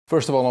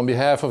First of all, on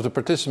behalf of the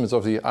participants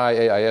of the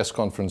IAIS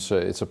conference,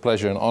 it's a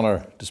pleasure and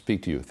honor to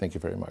speak to you. Thank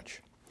you very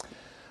much.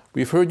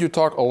 We've heard you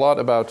talk a lot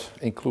about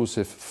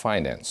inclusive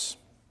finance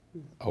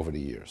over the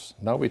years.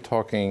 Now we're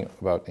talking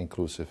about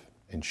inclusive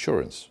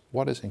insurance.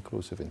 What is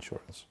inclusive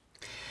insurance?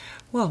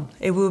 Well,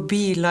 it will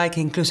be like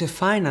inclusive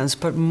finance,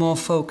 but more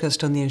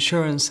focused on the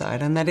insurance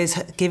side, and that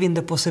is giving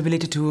the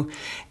possibility to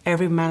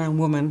every man and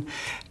woman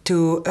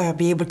to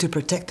be able to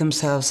protect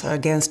themselves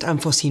against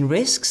unforeseen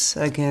risks,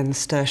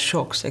 against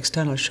shocks,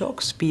 external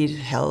shocks, be it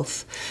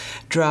health,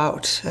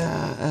 drought,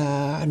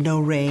 no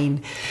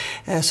rain,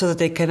 so that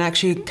they can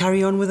actually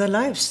carry on with their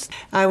lives.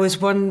 I was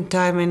one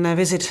time in a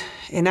visit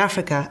in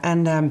Africa,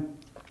 and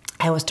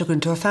I was talking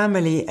to a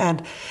family,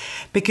 and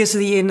because of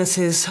the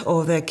illnesses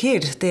of their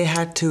kid, they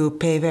had to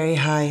pay very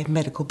high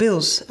medical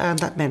bills, and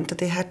that meant that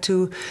they had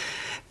to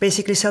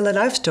basically sell their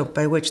livestock,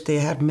 by which they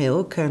had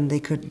milk, and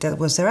that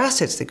was their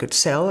assets they could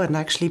sell and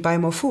actually buy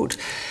more food.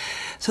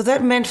 So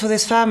that meant for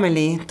this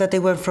family that they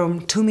went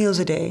from 2 meals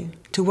a day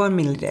to 1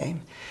 meal a day.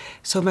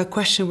 So my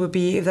question would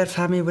be if that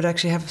family would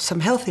actually have some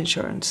health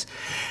insurance.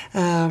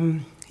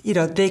 You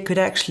know, they could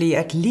actually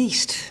at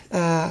least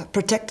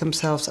protect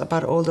themselves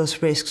about all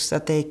those risks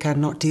that they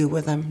cannot deal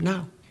with them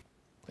now.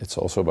 It's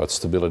also about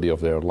stability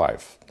of their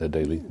life, their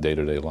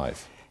day-to-day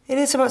life. It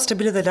is about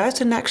stability of their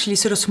lives and actually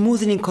sort of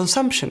smoothening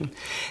consumption,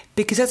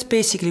 because that's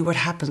basically what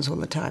happens all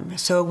the time.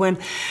 So when,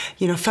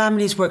 you know,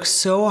 families work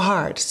so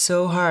hard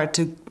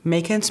to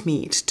make ends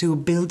meet, to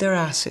build their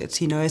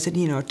assets, you know, is it,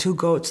 you know, 2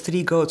 goats,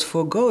 3 goats,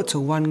 4 goats, or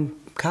 1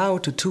 cow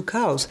to 2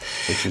 cows.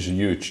 Which is a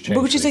huge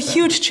change. Which is a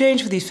huge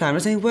change for these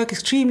families. They work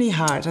extremely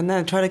hard and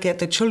then try to get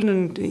the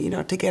children, you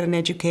know, to get an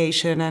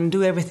education and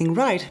do everything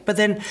right. But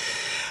then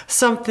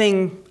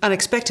something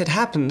unexpected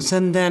happens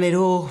and then it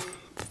all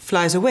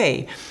flies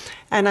away.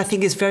 And I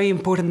think it's very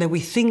important that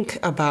we think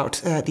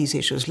about these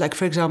issues. Like,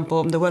 for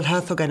example, the World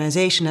Health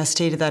Organization has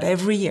stated that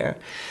every year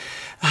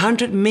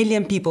 100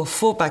 million people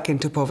fall back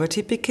into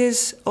poverty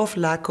because of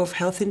lack of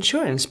health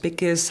insurance,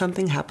 because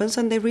something happens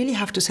and they really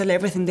have to sell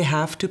everything they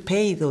have to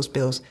pay those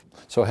bills.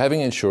 So having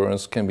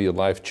insurance can be a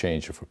life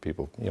changer for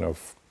people, you know,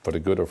 for the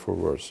good or for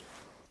worse.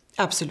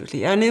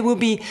 Absolutely. And it will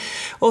be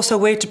also a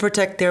way to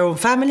protect their own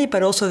family,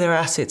 but also their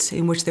assets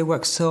in which they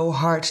work so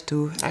hard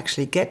to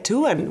actually get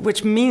to, and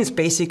which means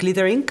basically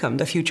their income,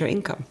 their future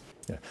income.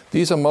 Yeah.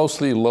 These are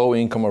mostly low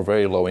income or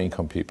very low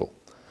income people.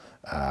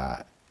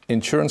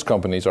 Insurance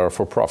companies are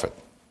for profit.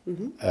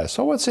 Mm-hmm.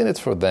 So what's in it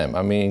for them?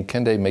 I mean,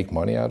 can they make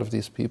money out of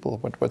these people?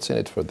 What's in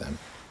it for them?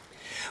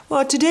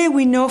 Well, today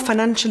we know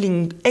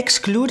financially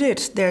excluded,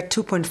 there are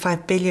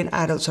 2.5 billion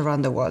adults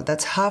around the world.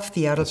 That's half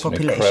the adult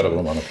population. That's an incredible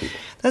amount of people.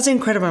 That's an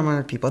incredible amount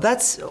of people.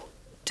 That's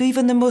to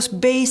even the most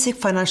basic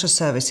financial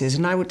services.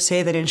 And I would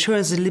say that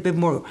insurance is a little bit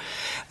more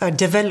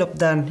developed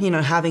than, you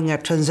know, having a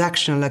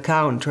transactional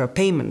account or a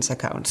payments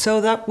account. So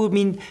that would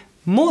mean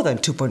more than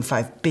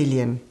 2.5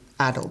 billion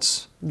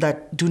adults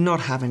that do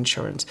not have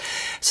insurance.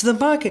 So the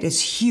market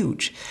is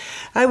huge.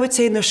 I would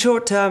say in the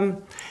short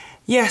term,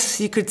 yes,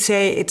 you could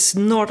say it's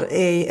not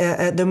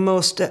the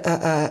most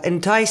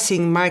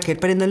enticing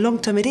market, but in the long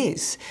term it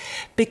is,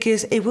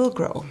 because it will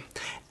grow.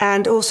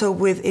 And also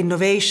with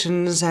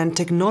innovations and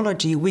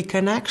technology, we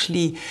can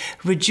actually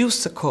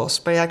reduce the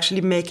cost by actually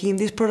making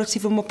these products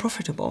even more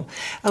profitable.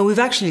 And we've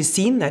actually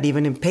seen that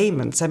even in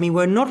payments. I mean,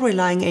 we're not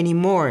relying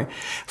anymore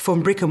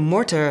from brick and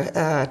mortar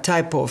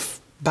type of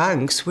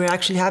banks. We're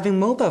actually having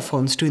mobile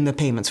phones doing the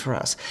payments for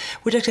us,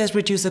 which actually has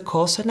reduced the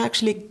cost and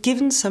actually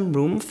given some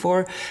room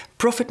for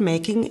profit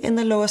making in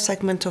the lower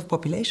segment of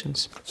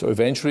populations. So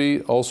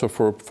eventually, also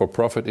for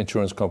profit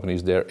insurance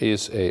companies, there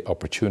is an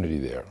opportunity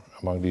there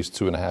among these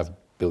 2.5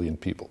 billion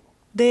people.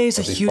 There is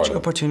a huge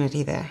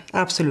opportunity there,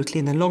 absolutely.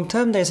 In the long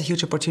term, there's a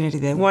huge opportunity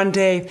there. One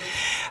day,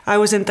 I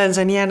was in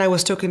Tanzania and I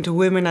was talking to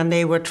women and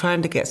they were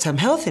trying to get some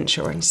health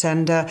insurance.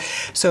 And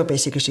so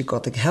basically she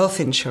got the health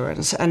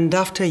insurance. And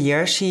after a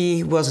year,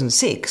 she wasn't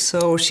sick,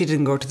 so she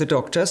didn't go to the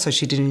doctor. So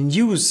she didn't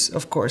use,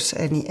 of course,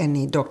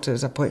 any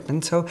doctor's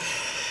appointment. So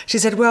she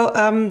said, well,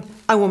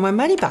 I want my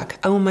money back.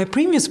 I want my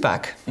premiums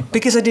back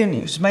because I didn't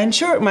use my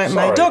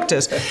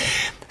doctors.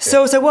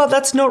 So I said, well,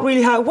 that's not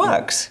really how it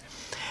works.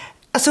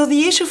 So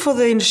the issue for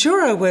the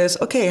insurer was,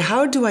 okay,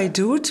 how do I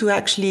do to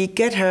actually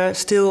get her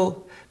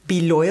still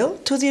be loyal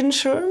to the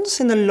insurance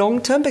in the long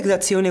term, because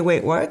that's the only way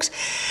it works,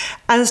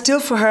 and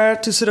still for her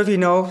to sort of, you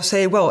know,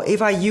 say, well,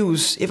 if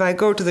I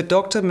go to the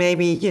doctor,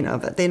 maybe, you know,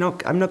 that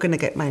I'm not going to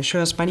get my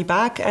insurance money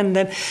back. And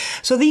then,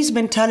 so these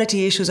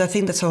mentality issues, I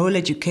think that's a whole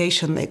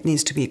education that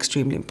needs to be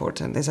extremely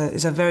important.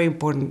 It's a very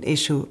important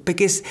issue,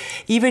 because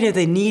even if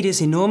the need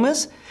is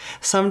enormous,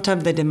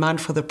 sometimes the demand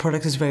for the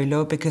product is very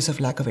low because of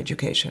lack of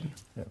education.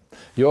 Yeah.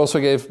 You also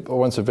gave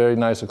once a very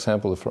nice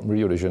example from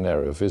Rio de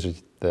Janeiro, a visit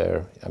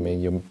there. I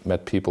mean, you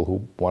met people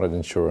who wanted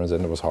insurance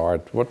and it was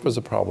hard. What was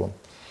the problem?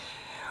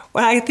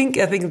 Well, I think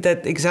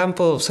that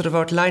example sort of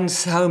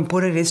outlines how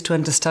important it is to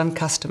understand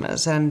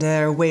customers and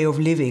their way of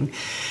living.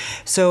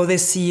 So the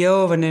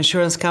CEO of an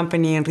insurance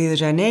company in Rio de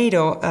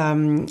Janeiro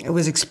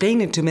was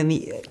explaining to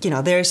me,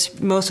 there's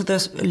most of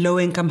the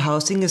low-income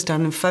housing is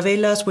done in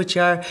favelas, which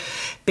are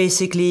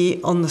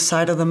basically on the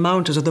side of the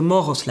mountains, or the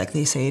morros, like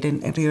they say it in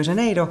Rio de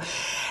Janeiro.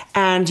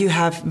 And you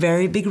have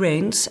very big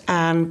rains,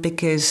 and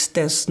because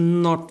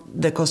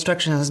the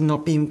construction has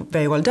not been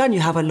very well done,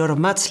 you have a lot of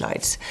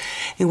mudslides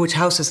in which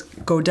houses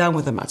go down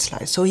with the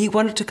mudslide. So he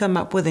wanted to come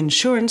up with an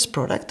insurance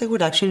product that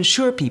would actually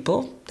insure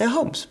people their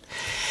homes.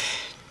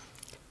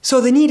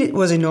 So the need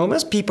was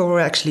enormous. People were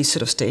actually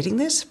sort of stating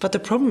this, but the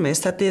problem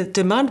is that the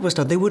demand was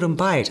not. They wouldn't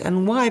buy it.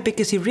 And why?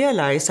 Because he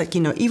realized that,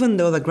 even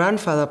though the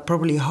grandfather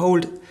probably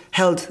held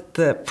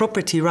the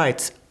property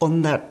rights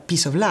on that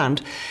piece of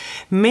land,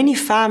 many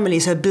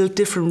families have built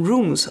different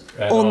rooms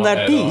on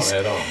that piece.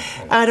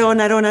 Add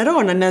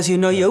on. And as you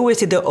know, you always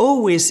see they're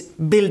always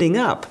building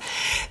up.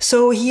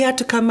 So he had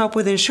to come up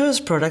with an insurance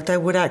product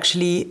that would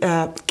actually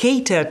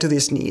cater to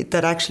this need,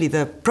 that actually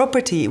the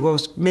property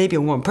was maybe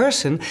on one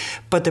person,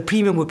 but the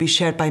premium would be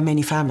shared by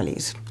many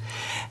families.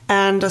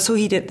 And so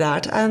he did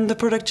that, and the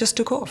product just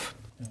took off.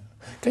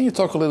 Can you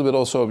talk a little bit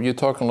also, you're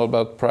talking a lot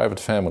about private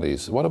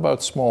families. What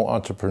about small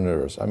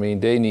entrepreneurs? I mean,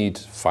 they need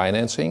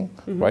financing,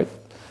 right?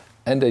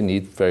 And they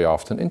need very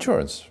often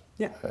insurance.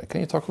 Yeah. Can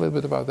you talk a little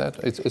bit about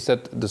that? Is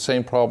that the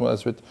same problem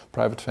as with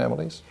private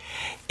families?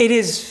 It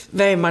is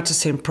very much the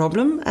same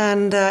problem,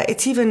 and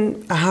it's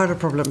even a harder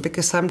problem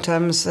because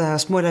sometimes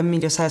small and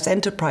medium-sized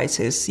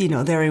enterprises,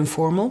 they're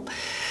informal.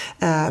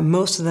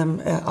 Most of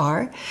them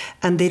are,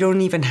 and they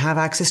don't even have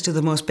access to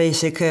the most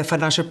basic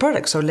financial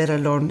products, or let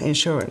alone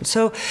insurance.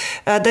 So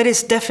that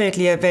is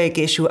definitely a big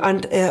issue.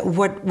 And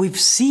what we've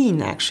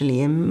seen actually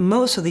in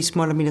most of these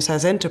small and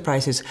medium-sized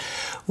enterprises,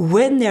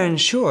 when they're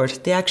insured,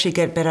 they actually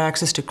get better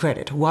access to credit.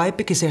 Why?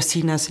 Because they're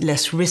seen as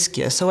less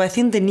riskier. So I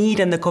think the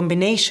need and the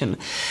combination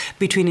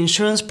between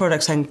insurance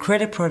products and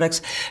credit products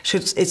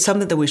it's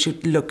something that we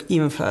should look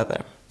even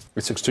further.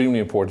 It's extremely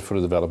important for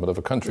the development of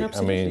a country.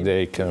 Absolutely. I mean,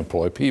 they can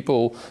employ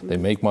people, they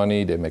make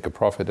money, they make a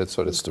profit,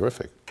 so that's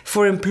terrific.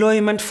 For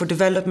employment, for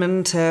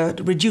development,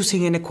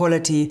 reducing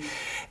inequality,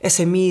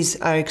 SMEs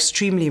are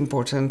extremely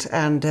important,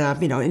 and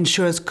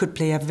insurance could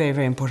play a very,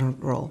 very important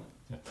role.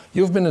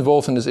 You've been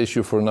involved in this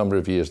issue for a number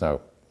of years now.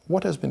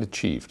 What has been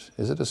achieved?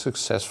 Is it a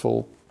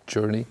successful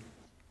journey?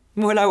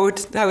 Well, I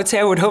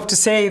would hope to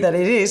say that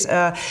it is,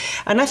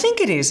 and I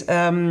think it is.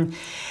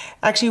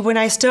 Actually, when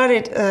I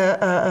started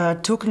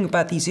talking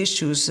about these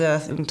issues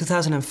in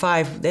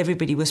 2005,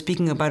 everybody was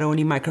speaking about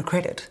only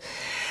microcredit.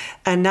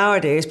 And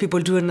nowadays, people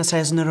do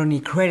understand it's not only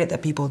credit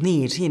that people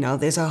need.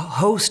 There's a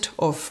host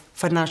of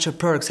financial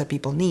products that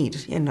people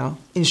need,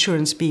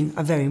 insurance being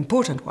a very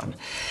important one.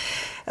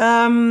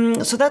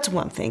 So that's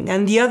one thing.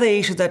 And the other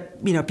issue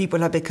that people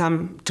have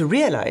become to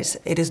realize,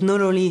 it is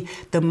not only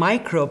the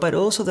micro, but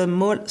also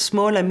the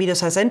small and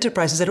medium-sized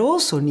enterprises that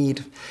also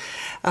need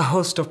a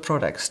host of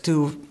products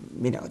to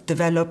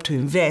develop, to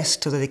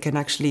invest, so that they can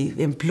actually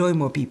employ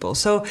more people.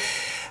 So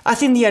I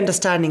think the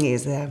understanding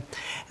is there.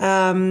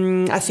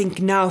 I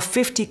think now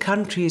 50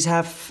 countries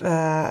have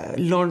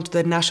launched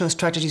the national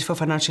strategies for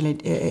financial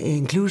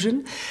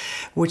inclusion,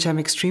 which I'm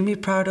extremely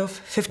proud of.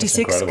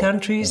 56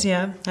 countries,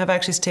 have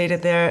actually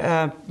stated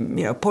their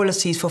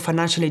policies for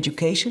financial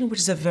education,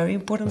 which is a very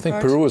important part. I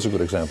think Peru is a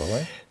good example,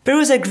 right? Peru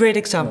is a great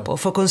example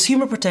for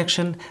consumer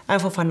protection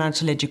and for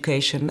financial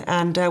education.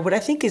 And what I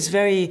think is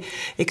very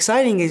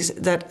exciting is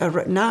that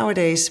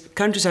nowadays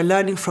countries are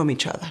learning from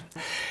each other.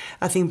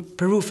 I think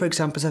Peru, for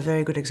example, is a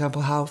very good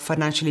example how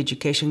financial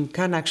education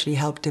can actually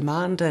help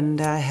demand and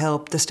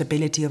help the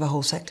stability of a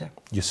whole sector.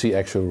 You see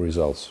actual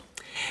results.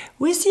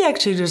 We see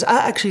actually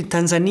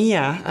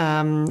Tanzania.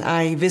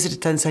 I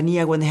visited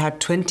Tanzania when they had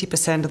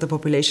 20% of the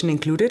population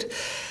included,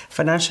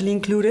 financially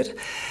included.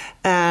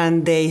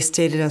 And they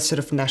stated a sort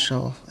of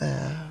national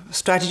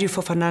strategy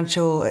for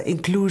financial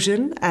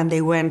inclusion, and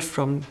they went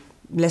from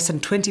less than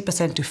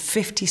 20% to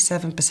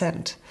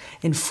 57%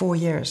 in 4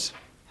 years.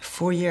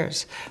 4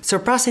 years,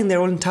 surpassing their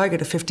own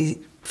target of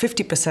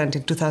 50%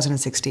 in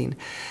 2016.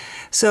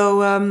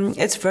 So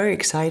it's very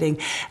exciting.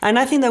 And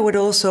I think that would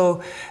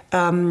also,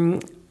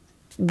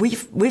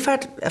 we've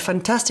had a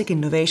fantastic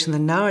innovation that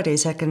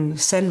nowadays I can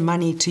send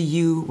money to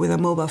you with a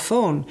mobile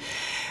phone,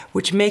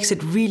 which makes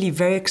it really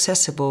very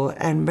accessible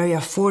and very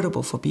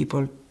affordable for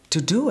people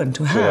to do and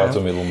to have. Without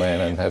the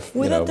middleman and have,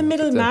 without the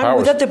middleman,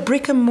 without the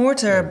brick and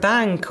mortar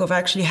bank of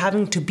actually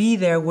having to be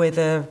there with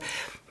a,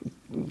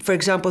 for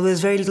example, there's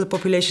very little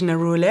population in a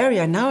rural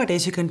area.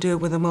 Nowadays you can do it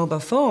with a mobile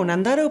phone,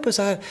 and that opens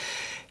a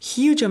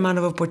huge amount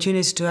of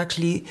opportunities to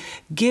actually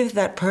give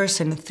that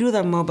person, through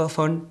that mobile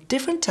phone,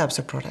 different types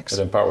of products. It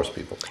empowers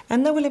people.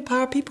 And that will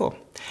empower people.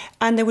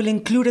 And they will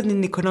include it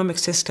in the economic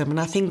system. And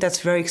I think that's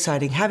very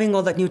exciting. Having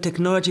all that new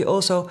technology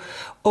also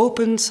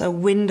opens a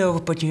window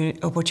of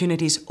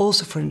opportunities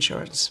also for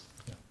insurance.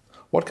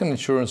 What can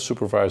insurance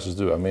supervisors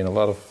do? I mean, a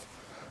lot of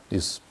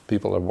these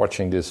people are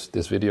watching this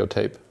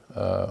videotape.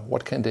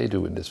 What can they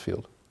do in this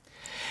field?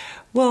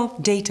 Well,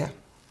 data.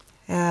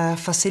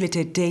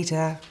 facilitate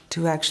data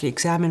to actually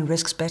examine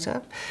risks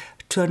better,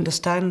 to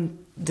understand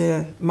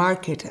the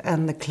market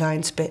and the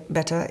clients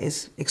better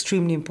is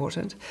extremely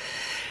important.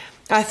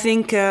 I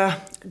think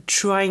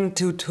trying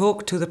to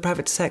talk to the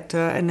private sector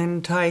and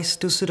entice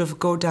to sort of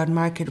go down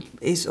market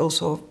is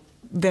also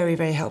very,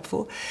 very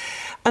helpful.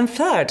 And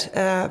third,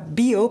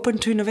 be open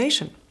to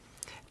innovation.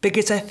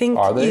 Because I think,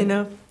 you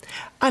know,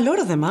 a lot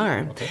of them are.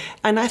 Okay.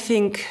 And I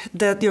think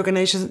that the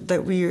organizations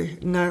that we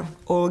now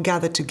all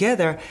gathered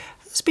together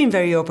has been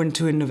very open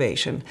to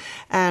innovation.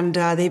 And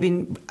they've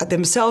been,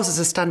 themselves as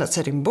a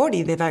standard-setting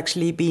body, they've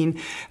actually been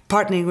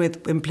partnering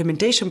with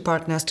implementation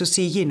partners to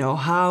see, you know,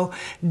 how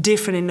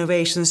different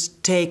innovations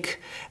take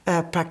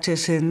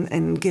practice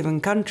in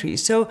given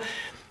countries. So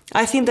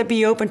I think that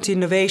be open to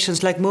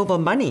innovations like mobile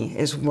money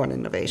is one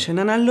innovation.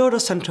 And a lot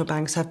of central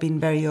banks have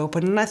been very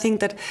open. And I think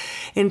that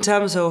in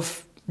terms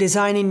of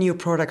designing new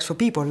products for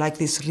people, like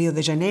this Rio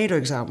de Janeiro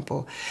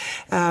example,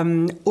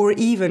 or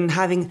even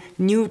having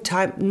new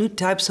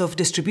types of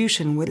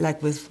distribution,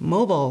 like with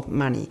mobile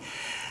money,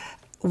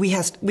 we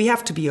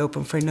have to be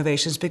open for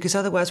innovations, because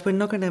otherwise we're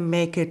not going to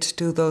make it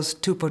to those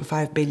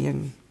 2.5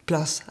 billion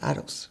plus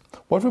adults.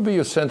 What would be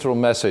your central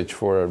message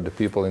for the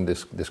people in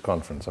this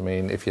conference? I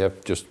mean, if you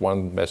have just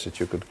one message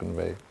you could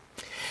convey.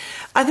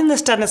 I think the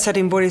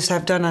standard-setting bodies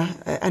have done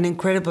an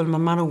incredible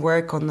amount of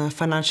work on the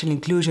financial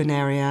inclusion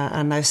area,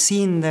 and I've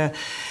seen the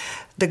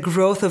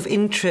growth of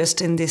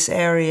interest in this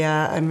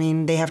area. I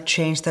mean, they have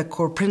changed their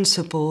core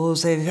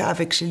principles. They have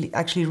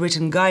actually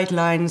written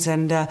guidelines,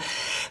 and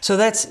so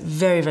that's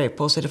very, very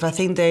positive. I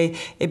think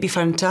it'd be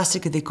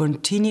fantastic if they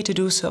continue to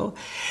do so.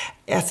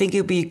 I think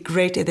it would be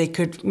great if they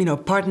could, you know,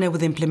 partner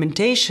with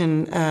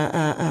implementation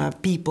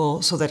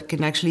people, so that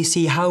can actually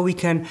see how we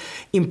can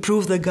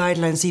improve the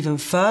guidelines even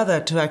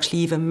further to actually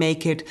even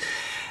make it,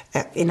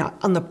 you know,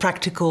 on the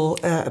practical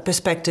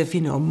perspective,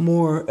 you know,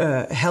 more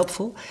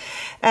helpful.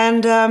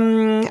 And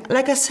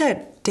like I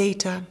said,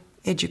 data,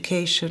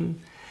 education,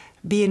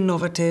 be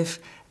innovative,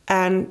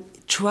 and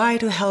try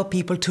to help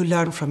people to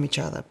learn from each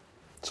other.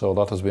 So a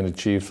lot has been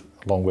achieved,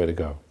 a long way to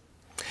go.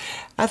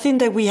 I think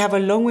that we have a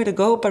long way to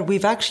go, but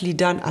we've actually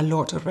done a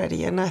lot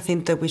already, and I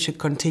think that we should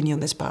continue on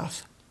this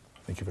path.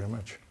 Thank you very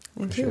much.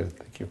 Thank Appreciate you. it.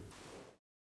 Thank you.